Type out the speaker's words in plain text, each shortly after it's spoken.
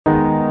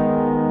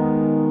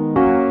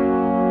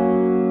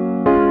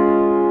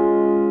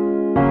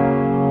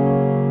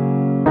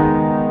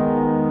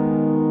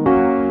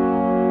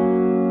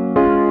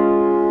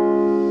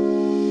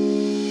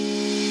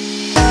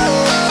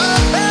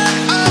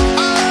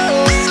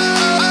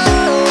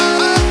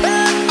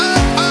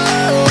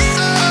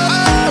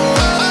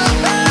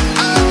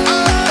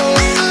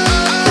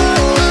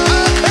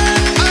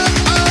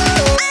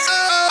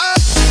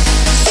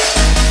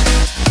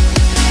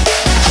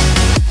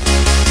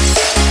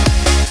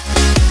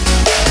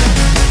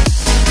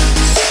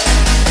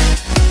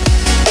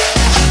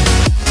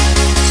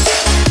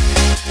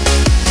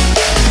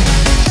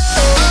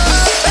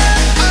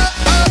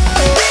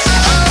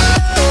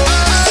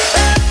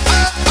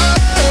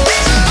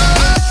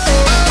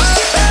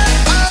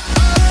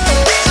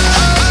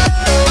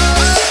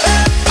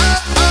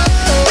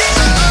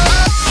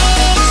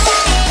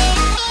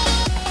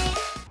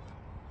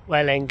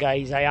Well then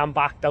guys, I am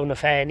back down the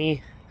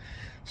Fenny.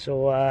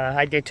 So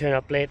I did turn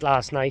up late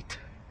last night,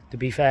 to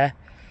be fair.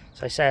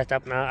 So I set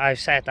up now.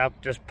 I've set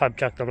up, just pub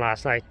chucked them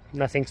last night.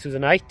 Nothing through the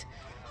night.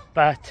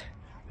 But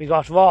we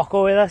got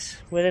Rocco with us.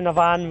 We're in a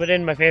van, we're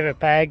in my favourite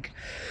peg.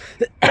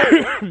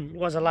 It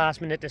was a last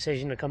minute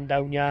decision to come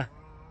down here.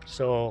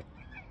 So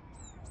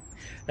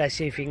let's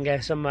see if we can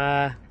get some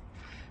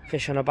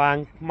fish on a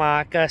bank.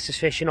 Marcus is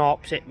fishing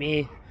opposite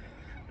me.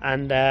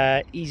 And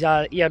he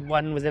had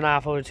one within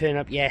half hour to turn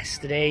up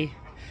yesterday.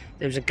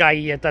 There was a guy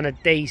who had done a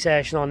day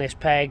session on this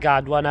peg,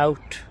 had one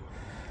out.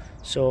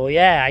 So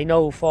yeah, I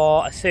know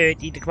for a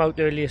 30 to come out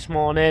early this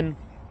morning,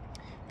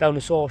 down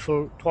the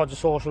social, towards the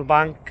social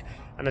bank,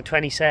 and a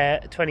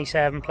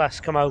 27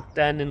 plus come out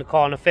then in the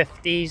corner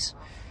 50s.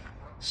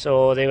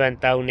 So they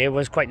went down. It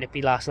was quite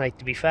nippy last night,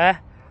 to be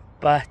fair,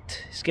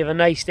 but it's given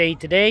a nice day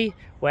today.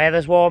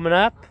 Weather's warming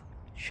up,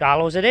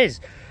 shallow as it is.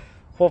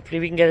 Hopefully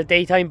we can get a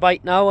daytime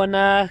bite now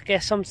and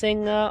get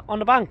something on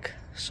the bank.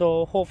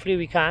 So hopefully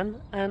we can,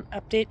 and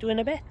update you in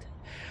a bit.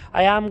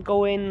 I am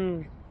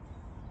going,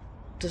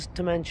 just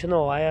to mention,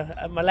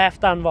 my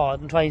left hand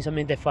rod and trying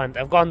something different.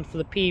 I've gone for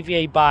the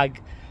PVA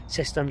bag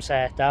system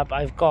setup.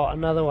 I've got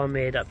another one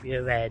made up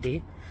here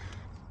ready.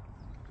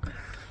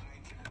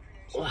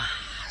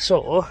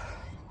 So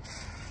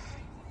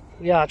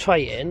we are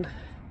trying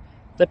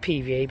the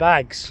PVA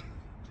bags.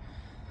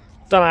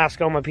 Don't ask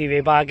how my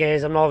PVA bag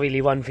is. I'm not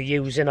really one for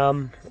using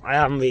them. I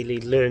haven't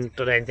really learned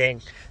or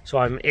anything, so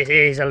it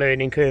is a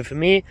learning curve for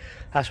me.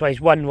 That's why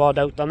it's one rod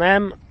out on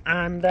them,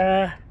 and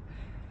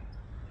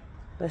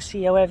let's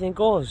see how everything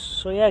goes.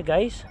 So yeah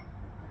guys,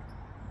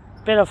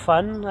 bit of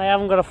fun. I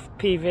haven't got a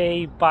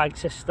PVA bag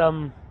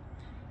system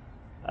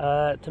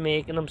to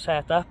making them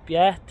set up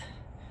yet.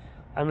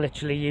 I'm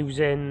literally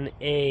using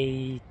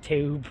a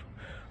tube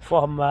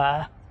from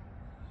my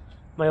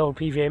old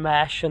PVA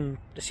mesh, and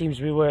it seems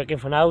to be working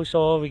for now,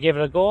 so we give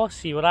it a go,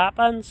 see what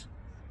happens,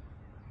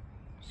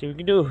 see what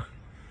we can do.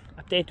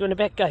 Update you in a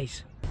bit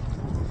guys.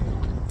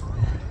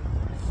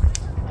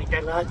 Right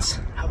then lads,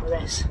 how about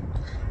this?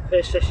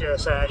 First fish of the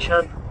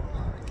session,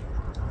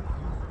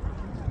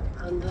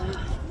 and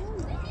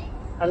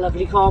a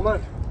lovely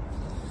cormorant.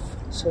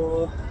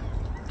 So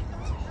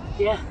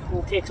yeah,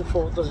 we'll take some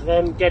photos of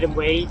him, get him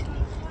weighed,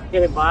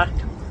 get him back,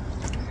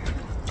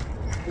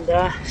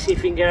 and see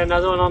if we can get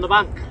another one on the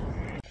bank.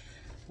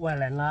 Well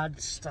then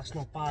lads, that's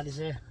not bad, is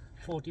it?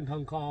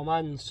 £14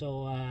 cormorant,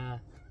 so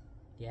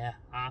yeah,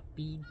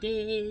 happy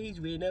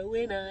days, winner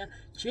winner,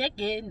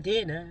 chicken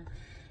dinner.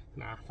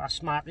 Nah, that's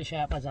smart the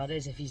shepherd that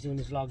is, if he's doing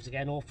his vlogs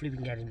again. Hopefully we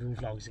can get him doing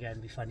vlogs again,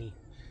 it'd be funny.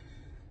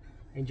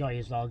 Enjoy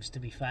his vlogs, to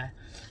be fair.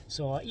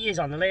 So he is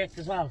on the lake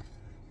as well,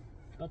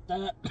 but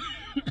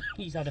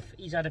he's had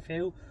a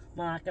few.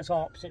 Marcus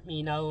opposite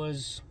me now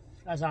has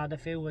had a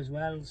few as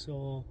well,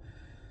 so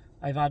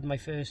I've had my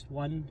first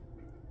one.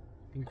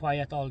 Been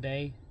quiet all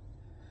day,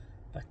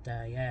 but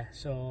yeah,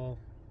 so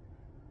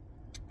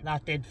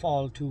that did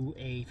fall to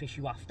a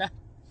fishy wafter.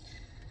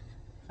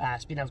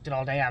 It's been out there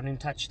all day, I haven't even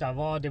touched that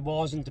rod. It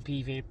wasn't the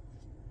PVA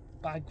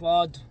bag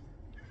rod,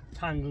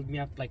 tangled me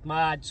up like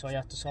mad, so I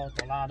had to sort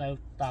all that out.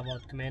 That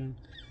rod come in,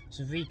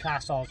 so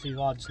recast all 3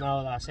 rods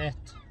now, that's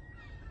it.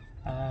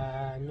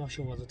 I'm not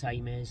sure what the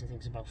time is, I think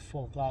it's about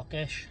 4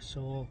 o'clock-ish,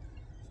 so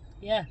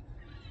yeah,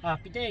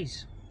 happy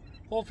days.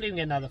 Hopefully we can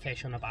get another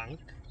fish on the bank.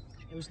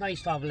 It was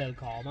nice to have a little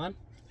cormorant,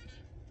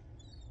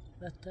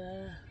 but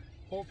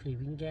hopefully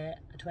we can get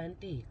a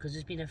 20, because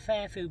there's been a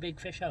fair few big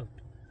fish out,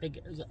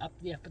 up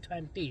the upper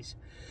 20s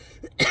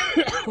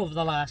over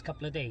the last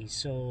couple of days.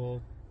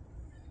 So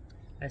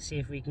let's see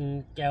if we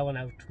can get one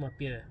out from up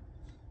here.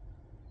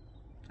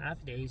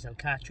 Happy days, I'll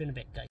catch you in a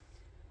bit guys.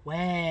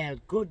 Well,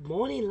 good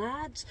morning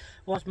lads.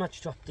 Wasn't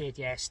much to update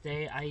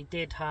yesterday. I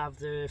did have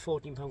the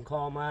 £14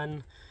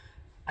 cormorant.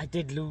 I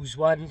did lose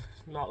one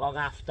not long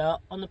after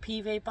on the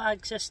PVA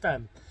bag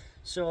system,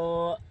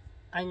 so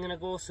I'm going to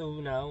go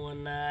through now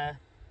and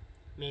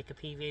make a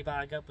PVA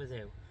bag up with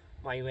you,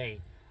 my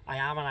way. I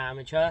am an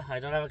amateur, I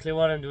don't have a clue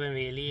what I'm doing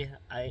really,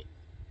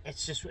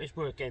 it's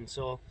working,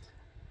 so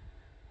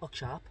look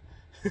sharp.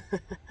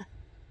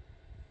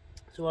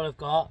 So what I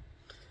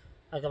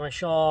got my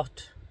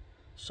short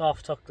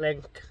soft hook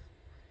link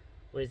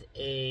with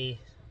a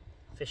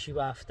fishy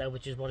wafter,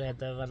 which is what I had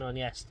to run on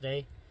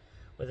yesterday,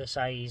 with a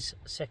size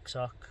 6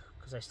 hook,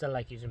 because I still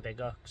like using big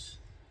hooks,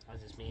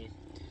 as is me.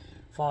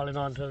 Falling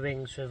onto a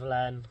ring swivel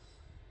end,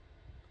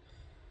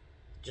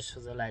 just for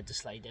the lead to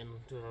slide in,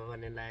 doing a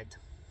running lead.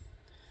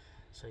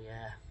 So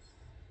yeah,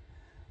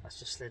 that's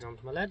just slid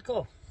onto my lead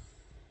go.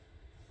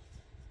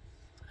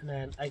 And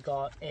then I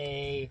got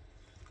a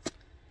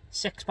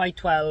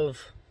 6x12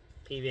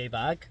 PVA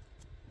bag.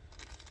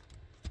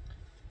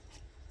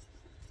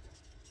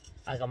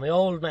 I got my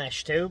old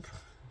mesh tube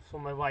for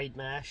my wide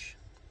mesh.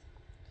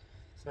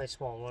 It's a nice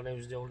small one, it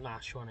was the old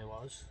Nash one it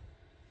was.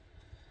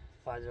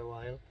 I've had it a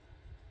while.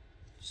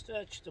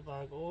 Stretch the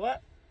bag over.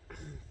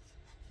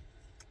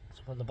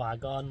 So put the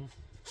bag on.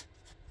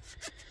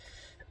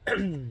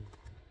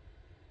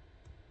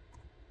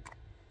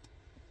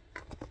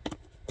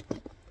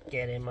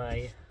 Get in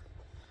my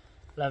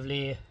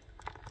lovely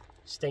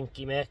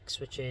stinky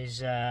mix, which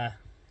is a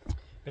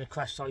bit of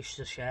crushed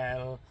oyster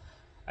shell.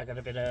 I got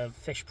a bit of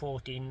fish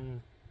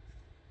protein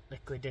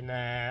liquid in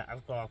there.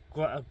 I've got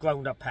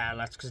ground up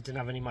pellets because I didn't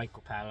have any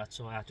micro pellets,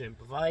 so I had to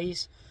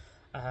improvise,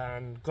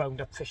 and ground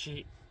up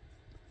fishy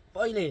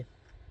boilie,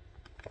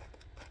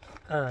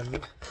 and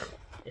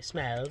it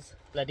smells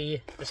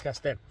bloody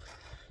disgusting.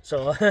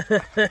 So so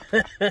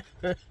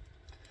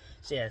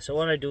yeah, so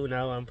what I do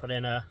now, I'm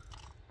putting a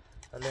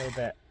little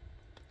bit,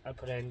 I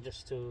put in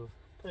just to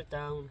put it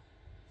down,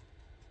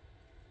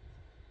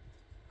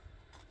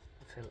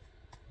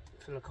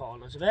 fill the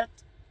corners a bit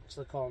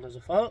so the corners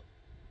are full,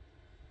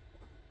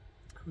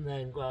 and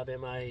then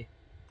grabbing my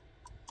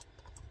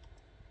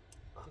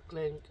hook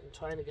link and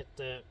trying to get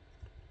the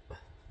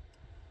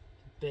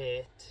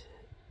bait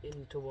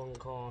into one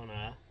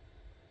corner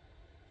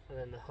and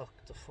then the hook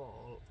to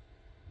fall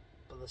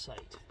by the side.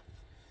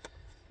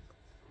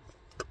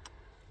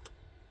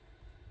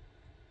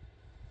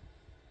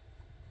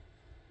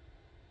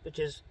 Which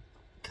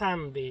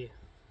can be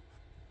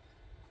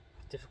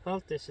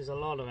difficult. This is a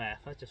lot of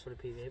effort just for a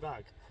PVA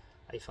bag,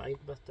 I find,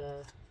 but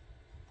just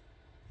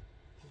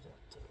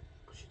have to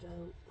push it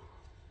down.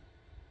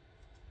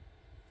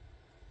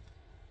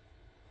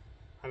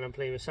 And I'm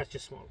playing with such a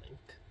small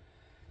link,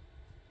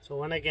 so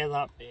when I get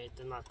that bait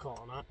in that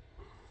corner,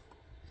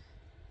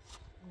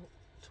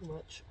 too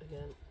much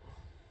again,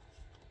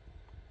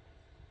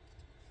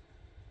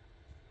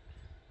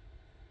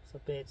 so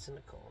bait's in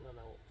the corner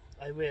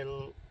now. I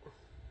will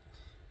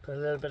put a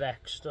little bit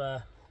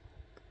extra,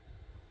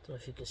 don't know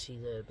if you can see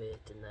the bait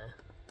in there,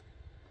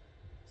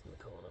 it's in the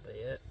corner by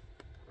here.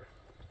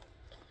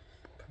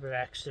 Put a bit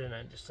extra in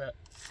there just to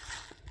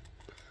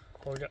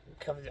hold it up and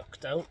cover the hook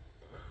down.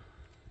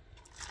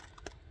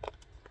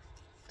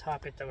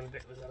 Tap it down a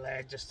bit with the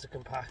lead just to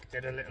compact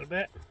it a little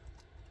bit.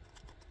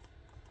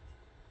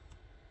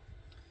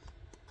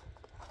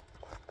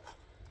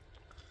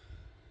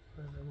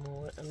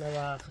 Another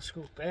half a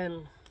scoop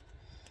in,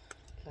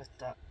 let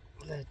that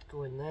lead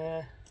go in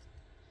there.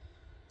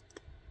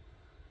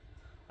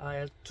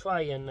 I'll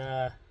try and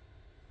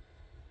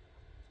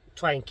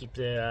keep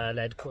the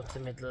lead cut to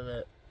the middle of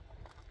the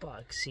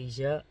bag, it's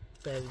easier.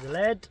 Bury the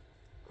lead.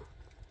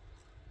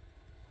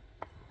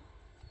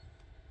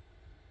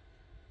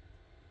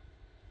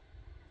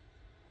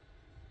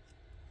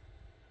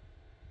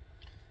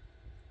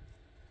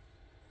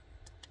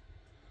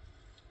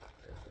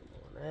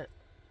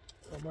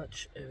 Not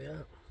much, here we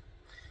are.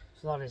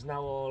 So that is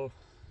now all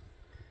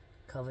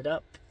covered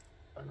up,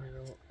 and I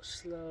will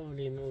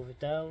slowly move it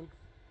down.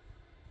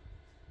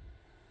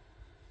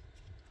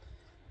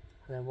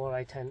 And then what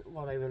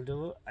I will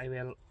do, I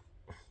will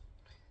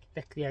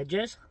lick the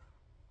edges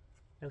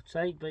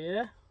outside by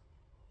here,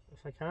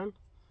 if I can.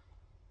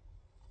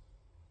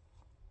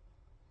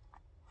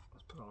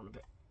 Let's put it on a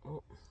bit.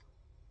 Oh,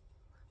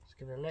 let's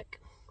give it a lick.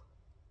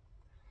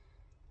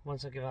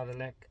 Once I give that a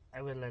lick,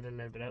 I will let a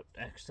little bit out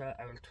extra.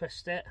 I will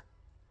twist it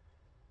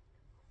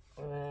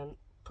and then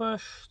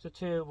push the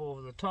tube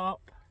over the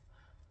top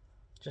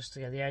just to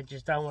get the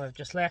edges down where I've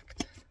just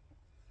licked.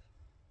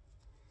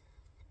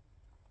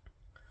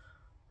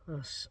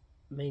 That's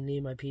mainly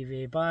my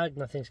PVA bag.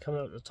 Nothing's coming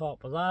out the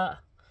top of that.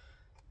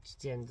 It's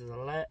the end of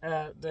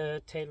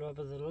the tail rub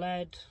of the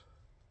lead.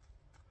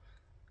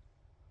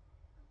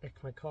 Lick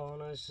my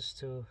corners just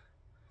to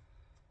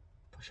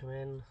push them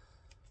in.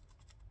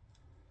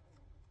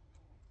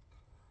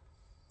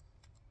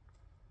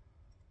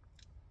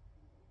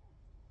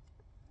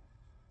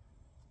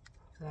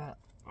 That,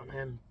 and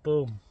then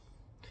boom.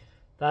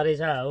 That is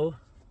how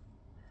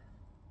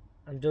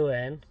I'm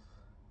doing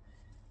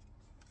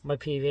my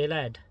PVA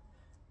lead,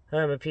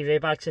 my PVA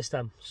bag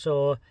system.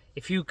 So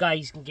if you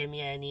guys can give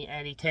me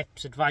any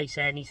tips, advice,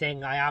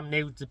 anything, I am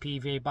new to the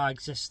PVA bag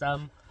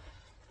system,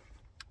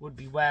 would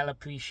be well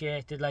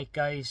appreciated. Like,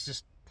 guys,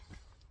 just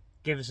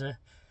give us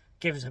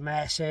a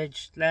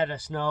message, let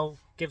us know,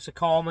 give us a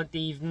comment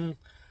even,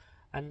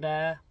 and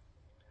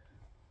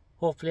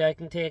hopefully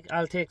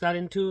I'll take that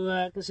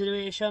into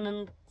consideration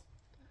and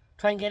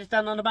try and get it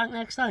done on the bank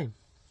next time.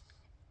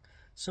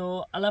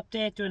 So I'll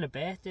update you in a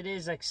bit. It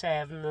is like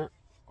 7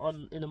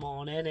 in the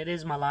morning. It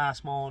is my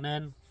last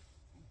morning,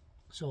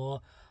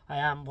 so I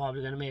am probably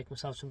going to make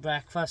myself some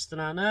breakfast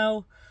and that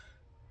now.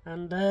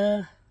 And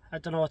I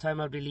don't know what time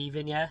I'll be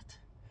leaving yet.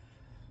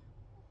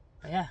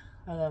 But yeah,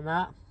 other than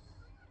that,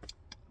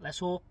 let's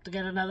hope to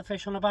get another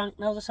fish on the bank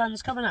now the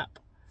sun's coming up.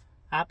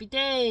 Happy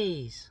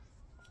days!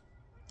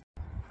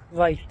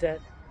 Right then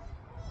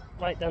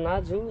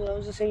lads, that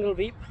was a single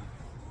beep.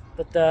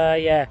 But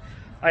yeah,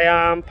 I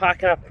am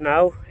packing up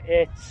now.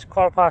 It's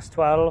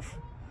 12:15,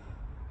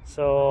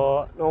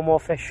 so no more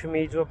fish for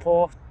me to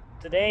report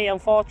today,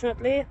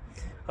 unfortunately.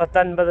 Got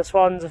done by the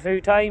swans a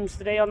few times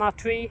today on that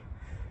tree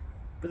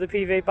with the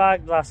PVA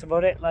bag, that's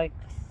about it. Like,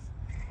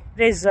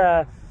 it is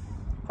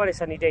quite a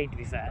sunny day, to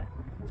be fair.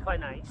 It's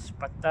quite nice,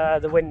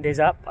 but the wind is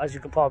up, as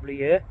you can probably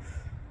hear,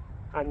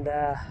 and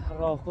our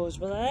rock goes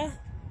by there.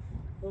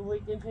 We're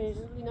waiting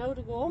patiently now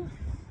to go home,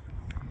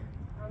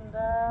 and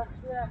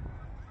yeah,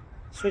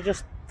 so we're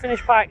just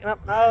finished packing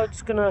up now.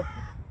 Just gonna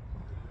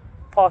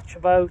potch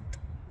about,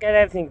 get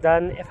everything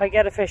done. If I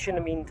get a fish in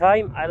the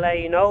meantime, I'll let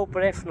you know,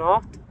 but if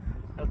not,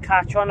 I'll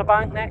catch you on the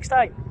bank next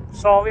time.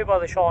 Sorry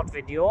about the short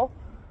video,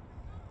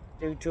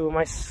 due to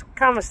my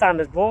camera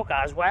standards broke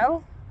as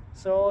well.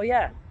 So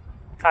yeah,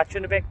 catch you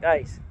in a bit,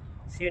 guys.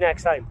 See you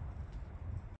next time.